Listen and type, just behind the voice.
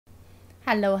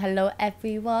Hello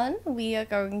everyone. We are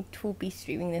going to be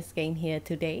streaming this game here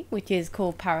today, which is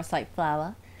called Parasite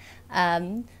Flower.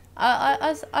 I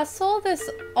saw this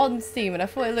on Steam and I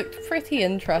thought it looked pretty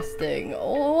interesting.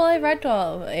 All I read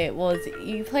of it was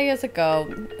you play as a girl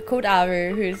called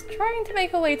Aru who's trying to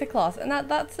make her way to class, and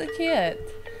that's legit.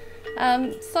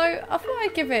 So I thought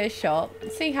I'd give it a shot,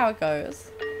 see how it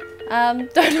goes.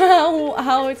 Don't know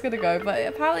how it's gonna go, but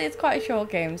apparently it's quite a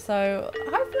short game, so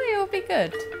hopefully it will be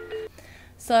good.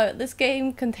 So this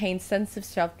game contains sensitive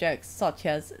subjects such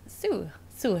as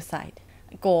suicide,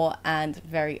 gore, and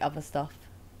very other stuff.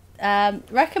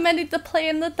 Recommended to play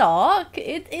in the dark.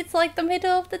 It's like the middle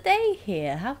of the day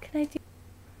here. How can I do?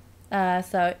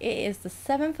 So it is the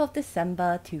 7th of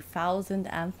December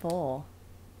 2004.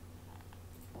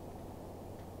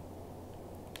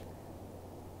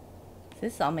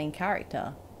 This is our main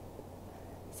character.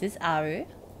 This is Aru.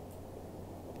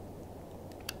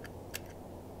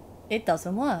 It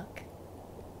doesn't work.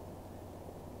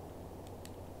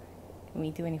 Can we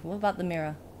do anything? What about the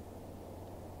mirror?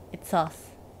 It's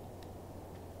us.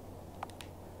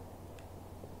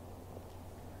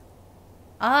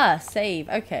 Ah, save.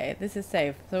 Okay, this is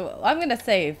save. So I'm gonna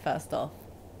save first off.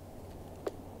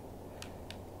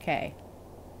 Okay.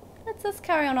 Let's just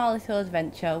carry on our little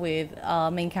adventure with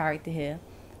our main character here.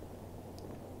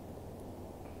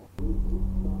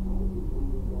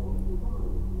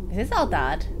 Is this our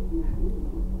dad?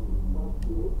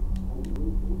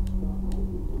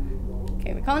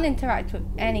 Okay, we can't interact with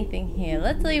anything here.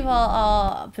 Let's leave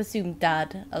our presumed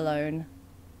dad alone.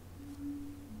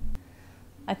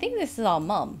 I think this is our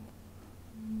mum.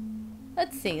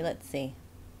 Let's see, let's see.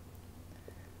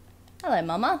 Hello,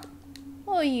 Mama.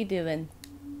 What are you doing?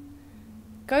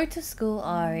 Go to school,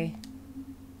 Ari.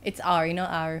 It's Ari,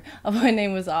 not Aru. Oh, my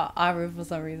name was Aru for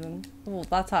some reason. Oh,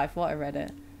 that's how I thought I read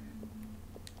it.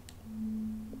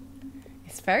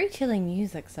 It's very chilling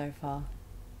music so far.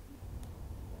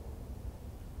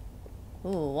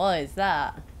 Ooh, what is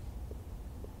that?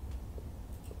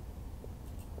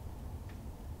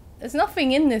 There's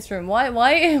nothing in this room. Why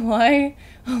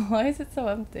is it so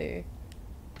empty?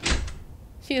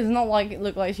 She does not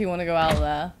look like she want to go out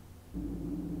there.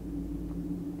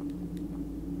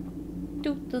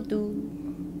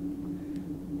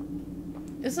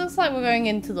 This looks like we're going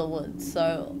into the woods,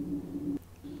 so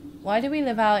why do we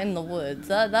live out in the woods?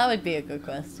 That would be a good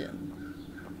question.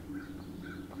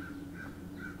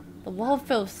 The world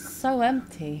feels so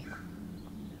empty.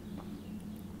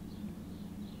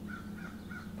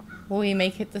 Will we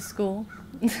make it to school?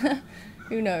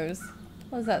 Who knows?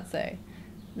 What does that say?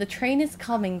 The train is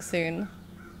coming soon.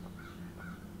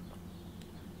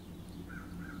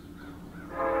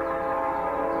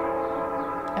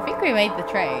 I think we made the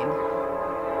train.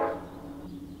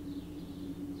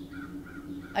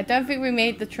 I don't think we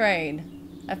made the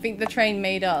train. I think the train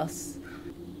made us.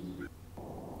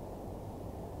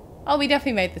 Oh, we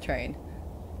definitely made the train.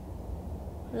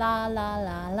 La la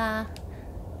la la.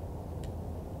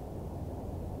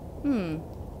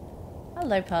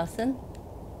 Hello, person.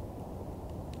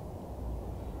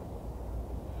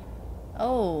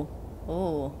 Oh.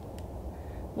 Oh.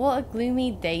 What a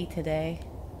gloomy day today.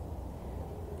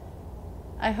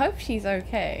 I hope she's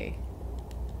okay.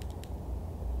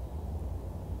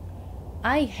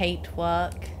 I hate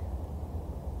work.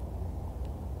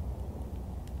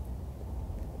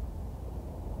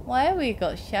 Why have we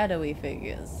got shadowy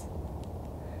figures?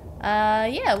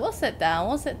 Yeah, we'll sit down.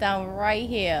 We'll sit down right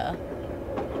here.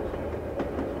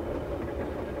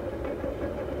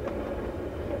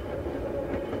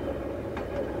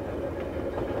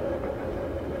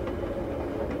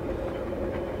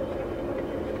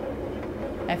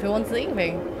 Everyone's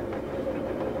leaving.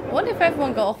 I wonder if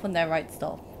everyone got off on their right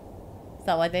stop. Is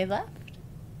that why they left?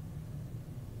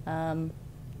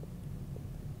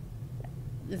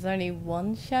 There's only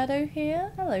one shadow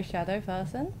here. Hello, shadow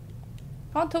person.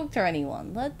 Can't talk to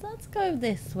anyone. Let's go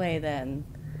this way then.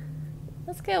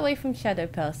 Let's get away from shadow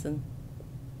person.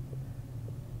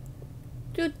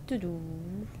 I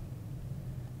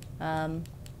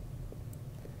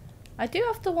do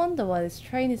have to wonder why this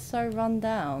train is so run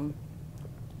down.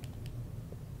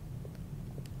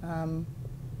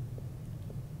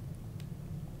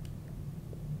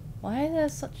 Why are there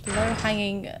such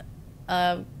low-hanging,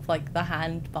 like the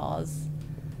handbars?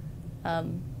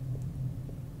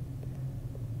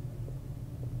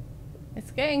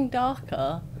 It's getting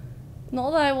darker.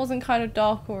 Not that it wasn't kind of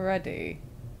dark already.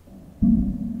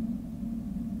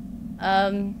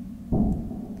 I'm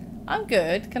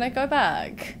good. Can I go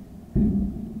back?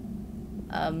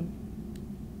 I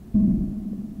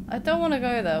don't want to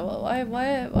go there.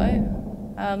 Why?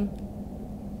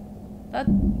 That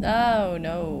Oh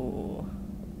no.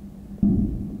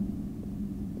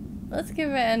 Let's give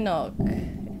it a knock.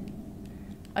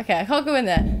 Okay, I can't go in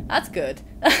there. That's good.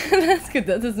 That's good.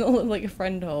 That does not look like a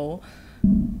friend hole.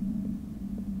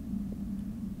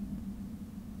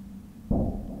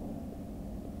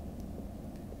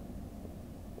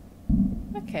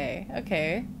 Okay,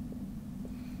 okay.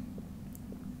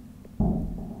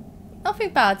 Nothing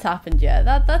bad's happened yet.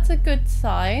 That's a good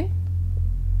sign.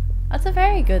 That's a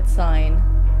very good sign.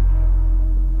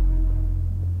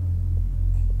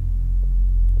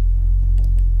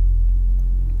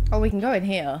 Oh, we can go in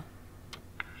here.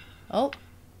 Oh,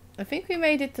 I think we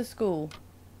made it to school.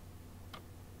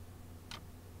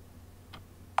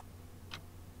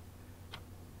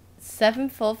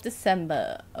 December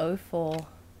 7th, 04.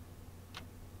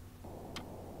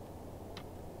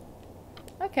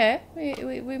 Okay,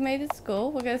 we made it to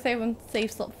school. We're gonna save on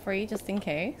save slot 3 just in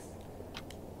case.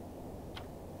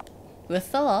 We're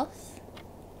still lost.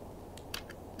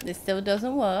 This still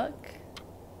doesn't work.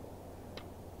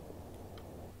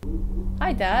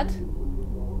 Hi, Dad.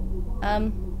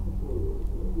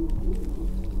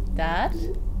 Dad?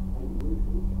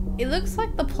 It looks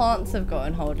like the plants have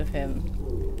gotten hold of him.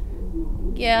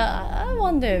 Yeah, I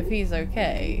wonder if he's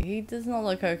okay. He does not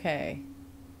look okay.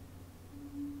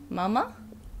 Mama?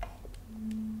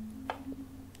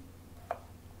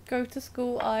 Go to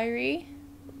school, Irie.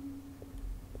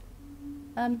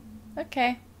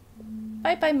 Okay.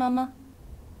 Bye-bye, Mama.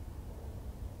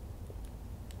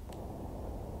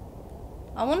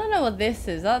 I want to know what this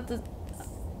is.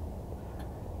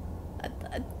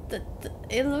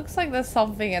 It looks like there's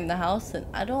something in the house and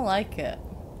I don't like it.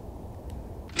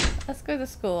 Let's go to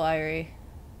school, Irie.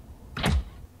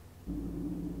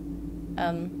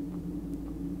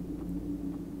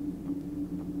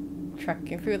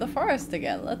 Trekking through the forest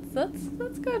again.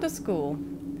 Let's go to school.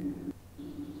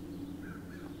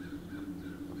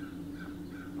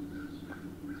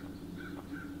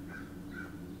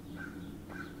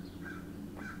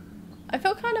 I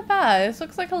feel kind of bad. This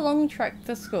looks like a long trek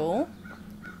to school.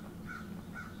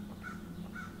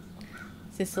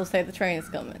 Does it still say the train is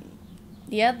coming?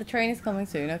 Yeah, the train is coming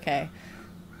soon. Okay.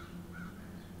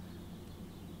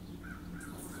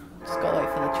 Just gotta wait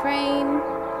for the train.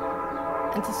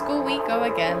 And to school we go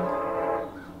again.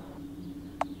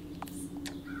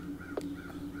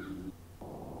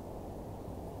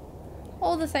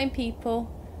 All the same people.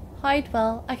 Hide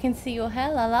well. I can see your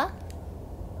hair, Lala.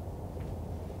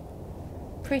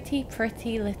 Pretty,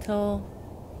 pretty little.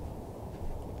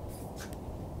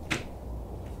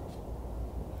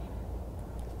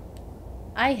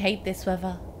 I hate this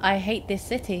weather. I hate this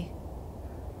city.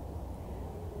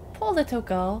 Poor little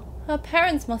girl. Her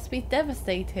parents must be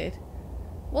devastated.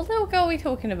 What little girl are we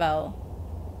talking about?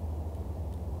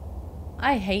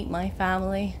 I hate my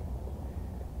family.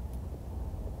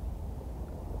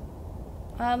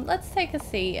 Let's take a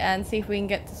seat and see if we can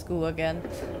get to school again.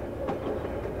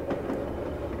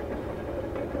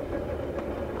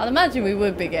 I'd imagine we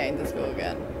would be getting to school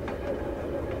again.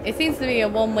 It seems to be a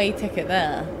one-way ticket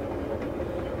there.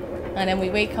 And then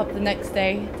we wake up the next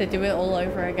day to do it all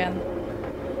over again.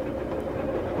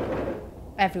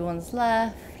 Everyone's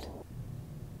left.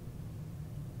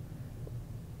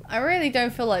 I really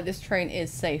don't feel like this train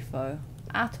is safe though.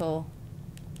 At all.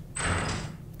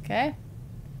 Okay.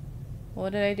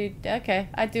 What did I do? Okay,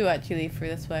 I do actually leave through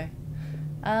this way.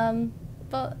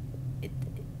 But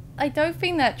I don't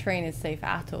think that train is safe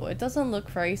at all. It doesn't look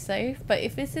very safe, but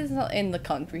if this is not in the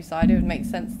countryside, it would make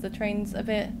sense the train's a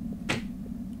bit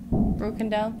broken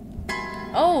down.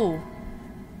 Oh!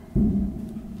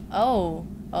 Oh.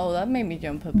 Oh, that made me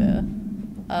jump a bit.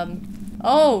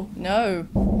 Oh, no.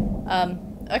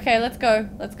 Okay, let's go.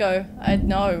 Let's go.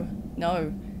 No.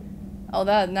 No. Oh,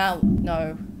 now,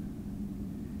 no.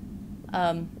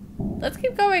 Let's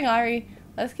keep going, Irie.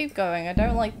 Let's keep going. I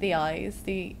don't like the eyes.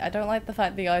 I don't like the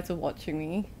fact the eyes are watching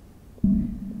me.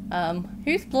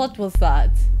 Whose blood was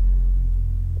that?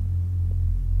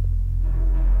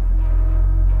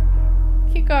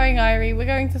 Keep going, Irie. We're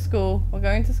going to school. We're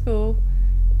going to school.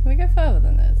 Can we go further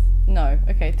than this? No.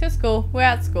 Okay, to school. We're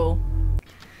at school.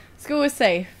 School is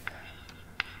safe.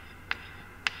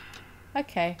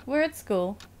 Okay, we're at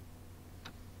school.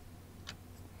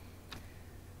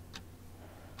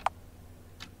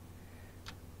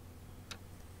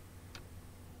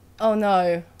 Oh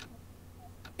no.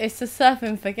 It's the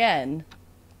 7th again.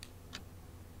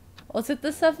 Was it the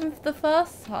 7th the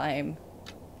first time?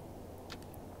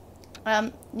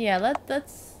 Yeah,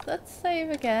 let's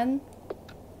save again.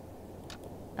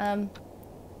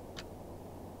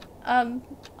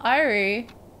 Irie.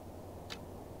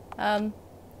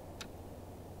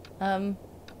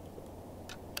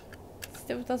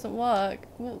 still doesn't work.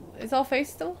 Well, is our face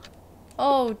still?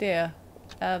 Oh dear.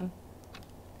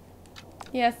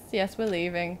 Yes, yes, we're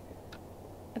leaving.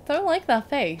 I don't like that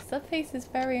face. That face is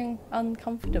very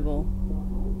uncomfortable.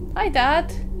 Hi,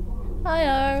 Dad.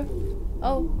 Hello.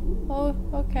 Oh,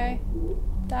 okay.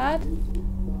 Dad?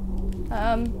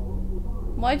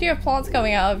 Why do you have plants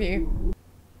coming out of you?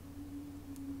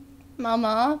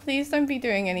 Mama, please don't be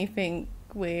doing anything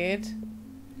weird.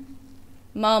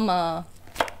 Mama.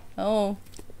 Oh.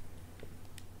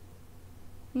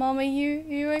 Mama,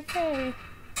 you okay?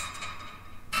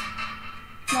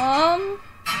 Mom?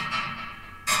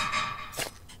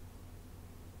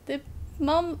 Did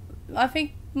Mom... I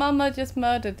think Mama just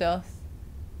murdered us.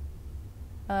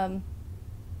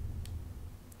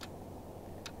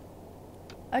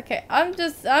 Okay, I'm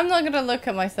not gonna look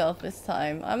at myself this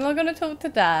time. I'm not gonna talk to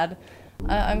Dad.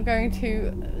 I'm going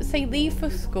to say leave for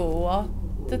school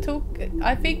to talk.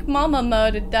 I think Mama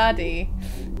murdered Daddy.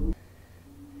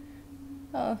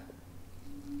 Oh.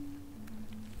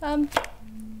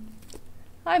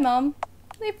 Hi, Mom.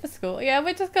 Leave for school. Yeah,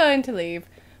 we're just going to leave.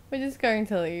 We're just going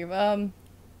to leave. Oh.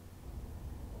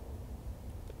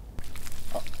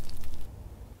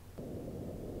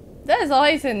 There's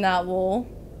eyes in that wall.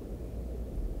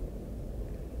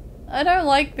 I don't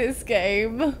like this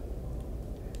game.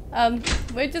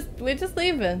 We're just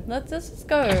leaving. Let's just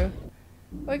go.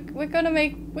 We're gonna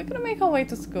make our way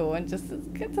to school and just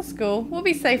get to school. We'll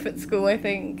be safe at school, I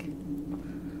think.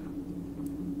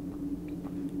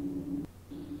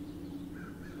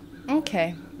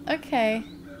 Okay. Okay.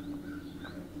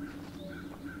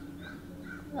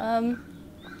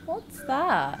 What's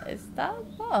that? Is that a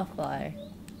butterfly?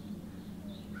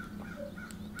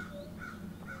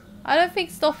 I don't think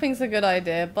stopping's a good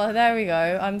idea, but there we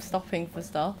go. I'm stopping for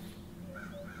stuff.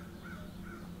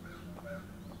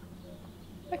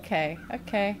 Okay,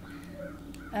 okay.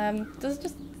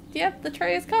 Yep, the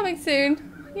train is coming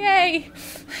soon. Yay!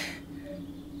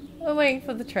 We're waiting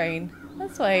for the train.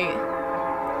 Let's wait.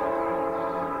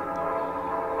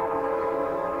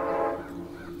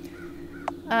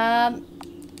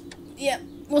 Yep,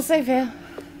 we'll save here.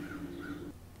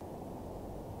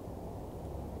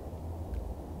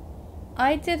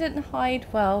 I didn't hide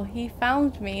well. He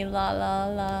found me, la la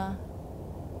la.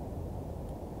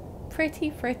 Pretty,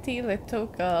 pretty little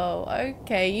girl.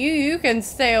 Okay, you can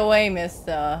stay away,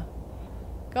 mister.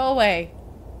 Go away.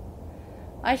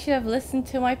 I should have listened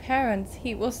to my parents.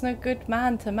 He was no good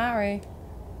man to marry.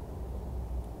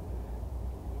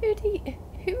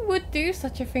 Who would do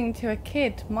such a thing to a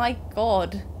kid? My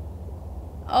God.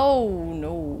 Oh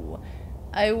no.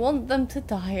 I want them to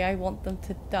die. I want them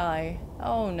to die.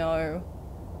 Oh no.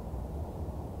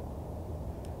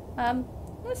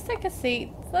 Let's take a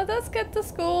seat. Let's get to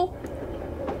school.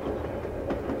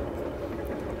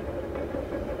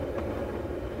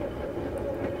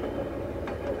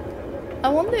 I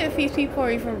wonder if these people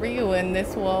are even real in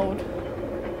this world.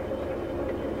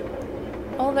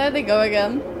 Oh, there they go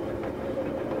again.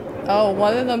 Oh,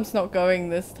 one of them's not going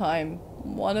this time.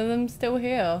 One of them's still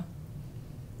here.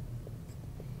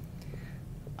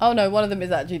 Oh no, one of them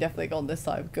is actually definitely gone this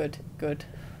time. Good, good.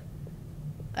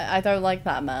 I don't like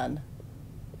that man.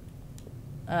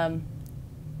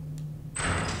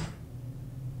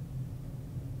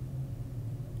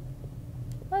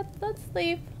 Let's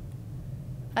leave.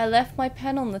 I left my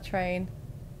pen on the train.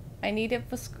 I need it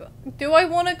for school. Do I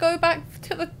want to go back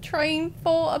to the train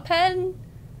for a pen?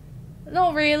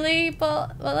 Not really,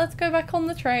 but let's go back on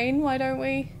the train. Why don't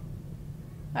we?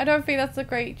 I don't think that's a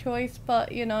great choice,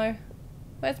 but you know.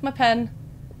 Where's my pen?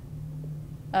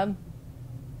 I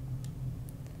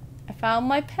found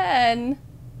my pen.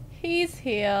 He's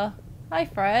here. Hi,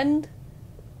 friend.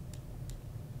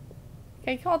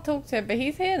 Okay, can't talk to him, but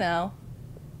he's here now.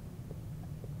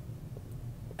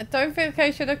 I don't think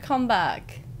I should have come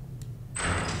back.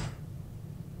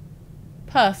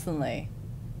 Personally.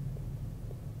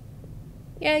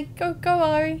 Yeah, go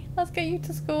Ari. Let's get you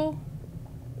to school.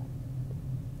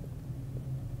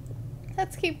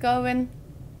 Let's keep going.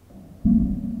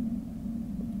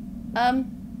 I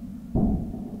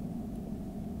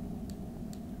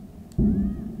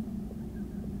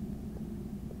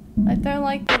don't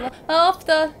like the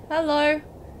after. Hello.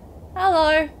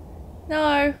 Hello.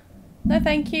 No. No,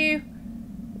 thank you.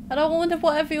 I don't want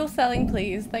whatever you're selling,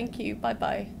 please. Thank you. Bye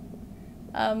bye.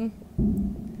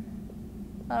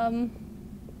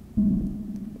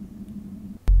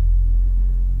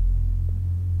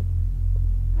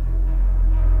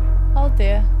 Oh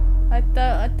dear. I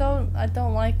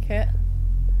don't like it.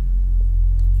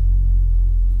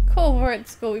 Cool, we're at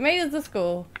school. We made it to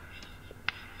school.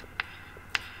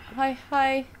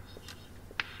 Hi.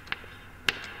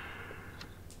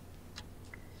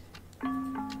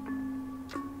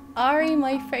 Ari,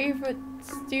 my favorite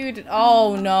student.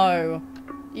 Oh no.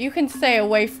 You can stay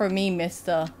away from me,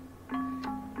 mister.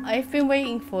 I've been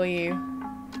waiting for you.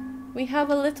 We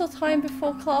have a little time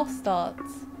before class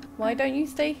starts. Why don't you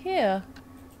stay here?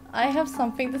 I have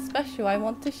something special I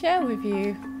want to share with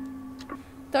you.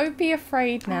 Don't be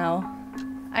afraid now.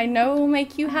 I know it will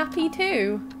make you happy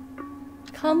too.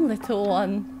 Come, little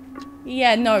one.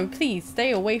 Yeah, no, please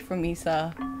stay away from me,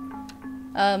 sir.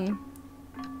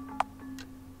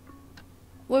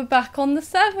 We're back on the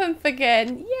 7th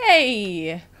again.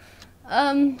 Yay!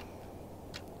 At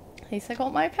least I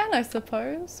got my pen, I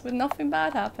suppose, with nothing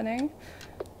bad happening.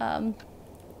 Oh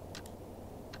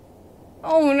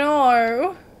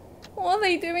no! What are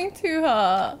they doing to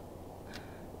her?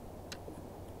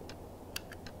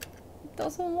 It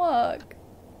doesn't work.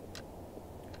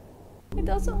 It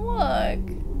doesn't work.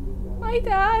 Hi,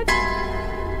 Dad.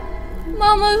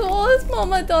 Mama, what has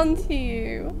Mama done to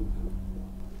you?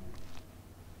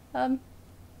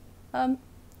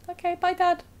 Okay, bye,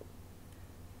 Dad.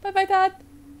 Bye-bye, Dad.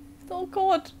 Oh,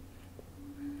 God.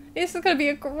 This is gonna be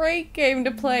a great game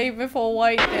to play before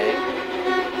White Day.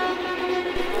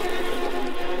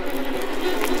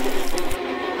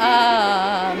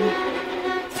 I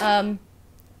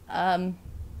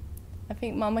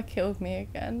think Mama killed me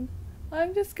again.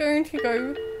 I'm just gonna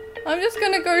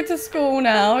go to school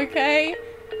now, okay?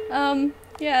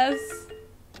 Yes.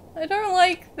 I don't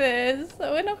like this.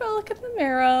 We're not gonna look in the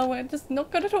mirror. We're just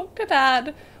not gonna talk to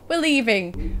Dad. We're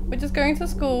leaving. We're just going to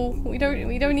school. We don't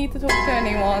need to talk to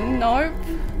anyone. Nope.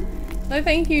 No,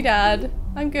 thank you, Dad.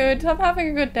 I'm good. I'm having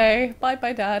a good day. Bye,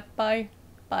 bye, Dad. Bye.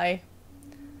 Bye.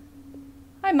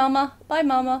 Hi, Mama. Bye,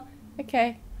 Mama.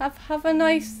 Okay. Have a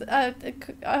nice. I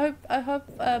hope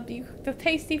you cook the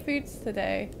tasty foods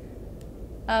today.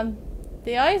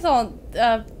 The eyes aren't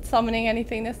summoning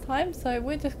anything this time, so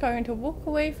we're just going to walk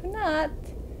away from that.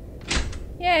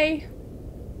 Yay.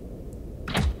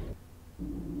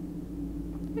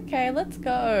 Okay, let's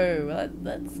go.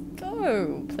 Let's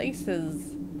go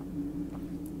places.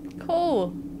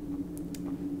 Cool.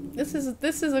 This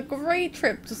is a great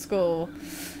trip to school.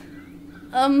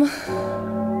 I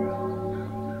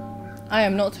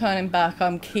am not turning back.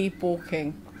 I'm keep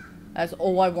walking. That's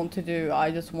all I want to do. I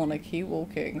just want to keep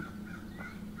walking.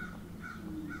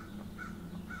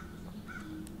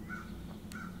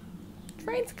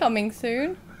 Train's coming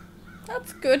soon.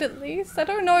 That's good at least. I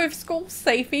don't know if school's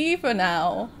safe either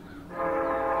now.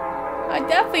 I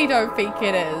definitely don't think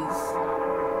it is.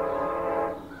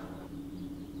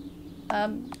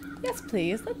 Yes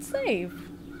please, let's save.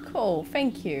 Cool,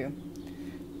 thank you.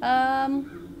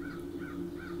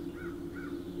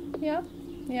 Yep.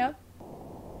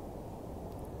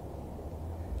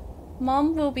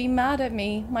 Mom will be mad at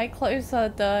me. My clothes are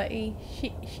dirty.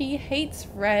 She hates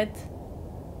red.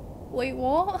 Wait,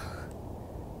 what?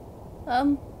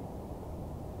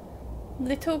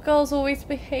 Little girls always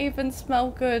behave and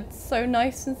smell good. So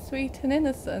nice and sweet and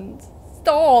innocent.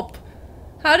 Stop!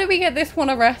 How did we get this one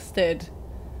arrested?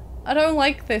 I don't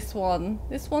like this one.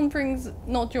 This one brings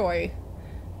not joy.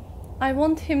 I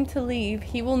want him to leave.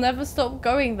 He will never stop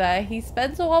going there. He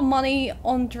spends all our money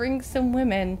on drinks and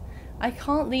women. I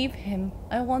can't leave him.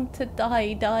 I want to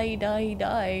die.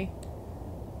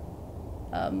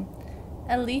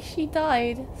 At least she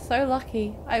died. So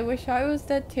lucky. I wish I was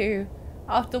dead too.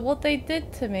 After what they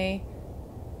did to me.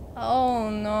 Oh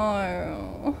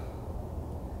no.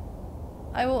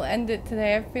 I will end it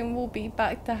today. Everything will be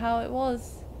back to how it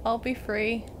was. I'll be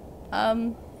free.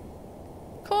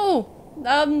 Cool.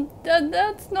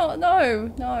 That's not,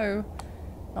 no,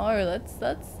 let's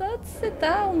sit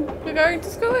down. We're going to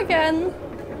school again.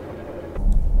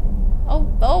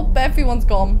 Oh, everyone's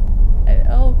gone.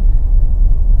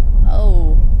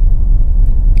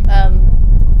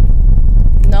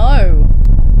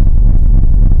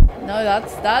 No,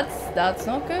 that's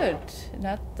not good.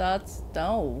 That's,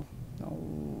 no.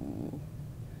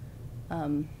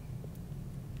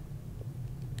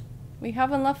 We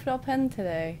haven't left our pen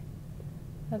today.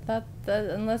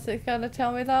 Unless it's gonna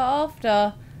tell me that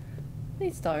after.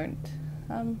 Please don't.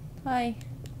 Hi.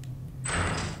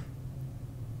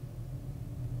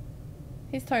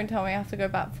 Please don't tell me I have to go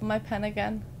back for my pen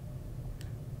again.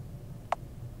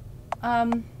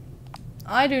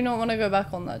 I do not want to go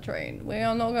back on that train. We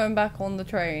are not going back on the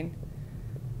train.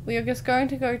 We are just going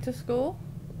to go to school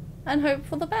and hope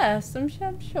for the best. I'm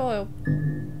sure.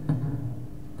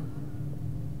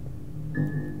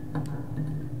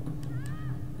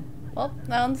 Well,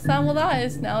 I understand what that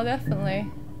is now,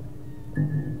 definitely.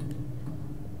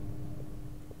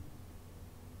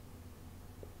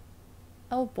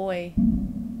 Oh boy.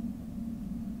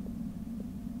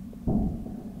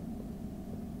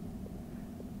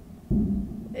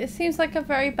 It seems like a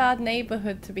very bad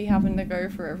neighborhood to be having to go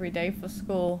through every day for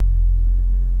school.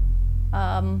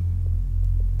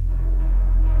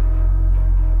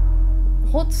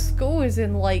 What school is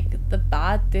in like the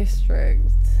bad district?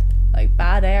 Like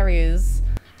bad areas?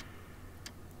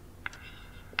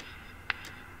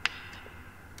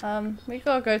 We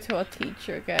gotta go to our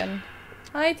teacher again.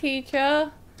 Hi,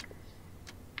 teacher.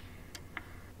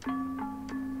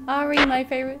 Ari, my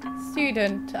favorite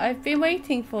student. I've been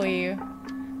waiting for you.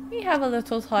 We have a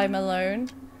little time alone.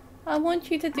 I want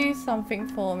you to do something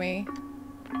for me.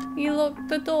 You locked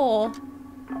the door.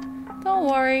 Don't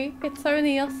worry, it's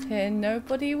only us here.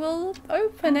 Nobody will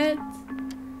open it.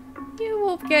 You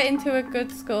will get into a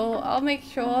good school. I'll make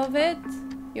sure of it.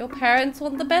 Your parents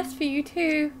want the best for you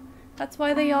too. That's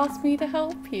why they asked me to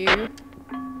help you.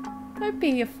 Don't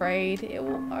be afraid. It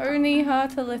will only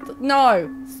hurt a little.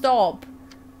 No! Stop!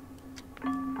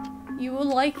 You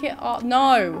will like it up.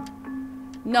 No!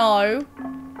 No!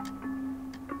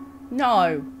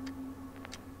 No!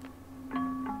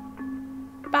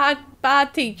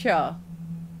 Bad teacher.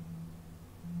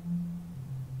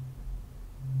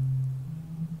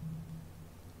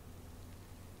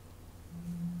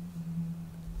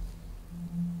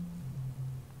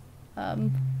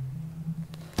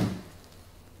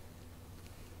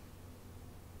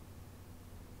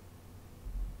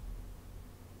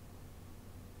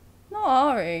 Not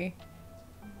Ari.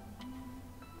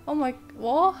 Oh my,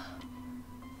 what?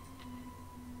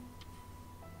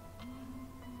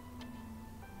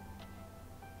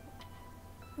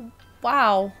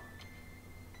 Wow.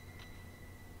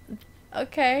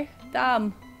 Okay,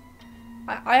 damn.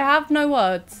 I have no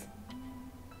words.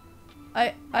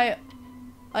 I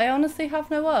honestly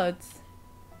have no words.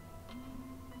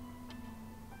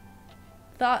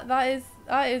 That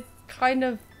is kind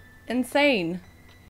of insane.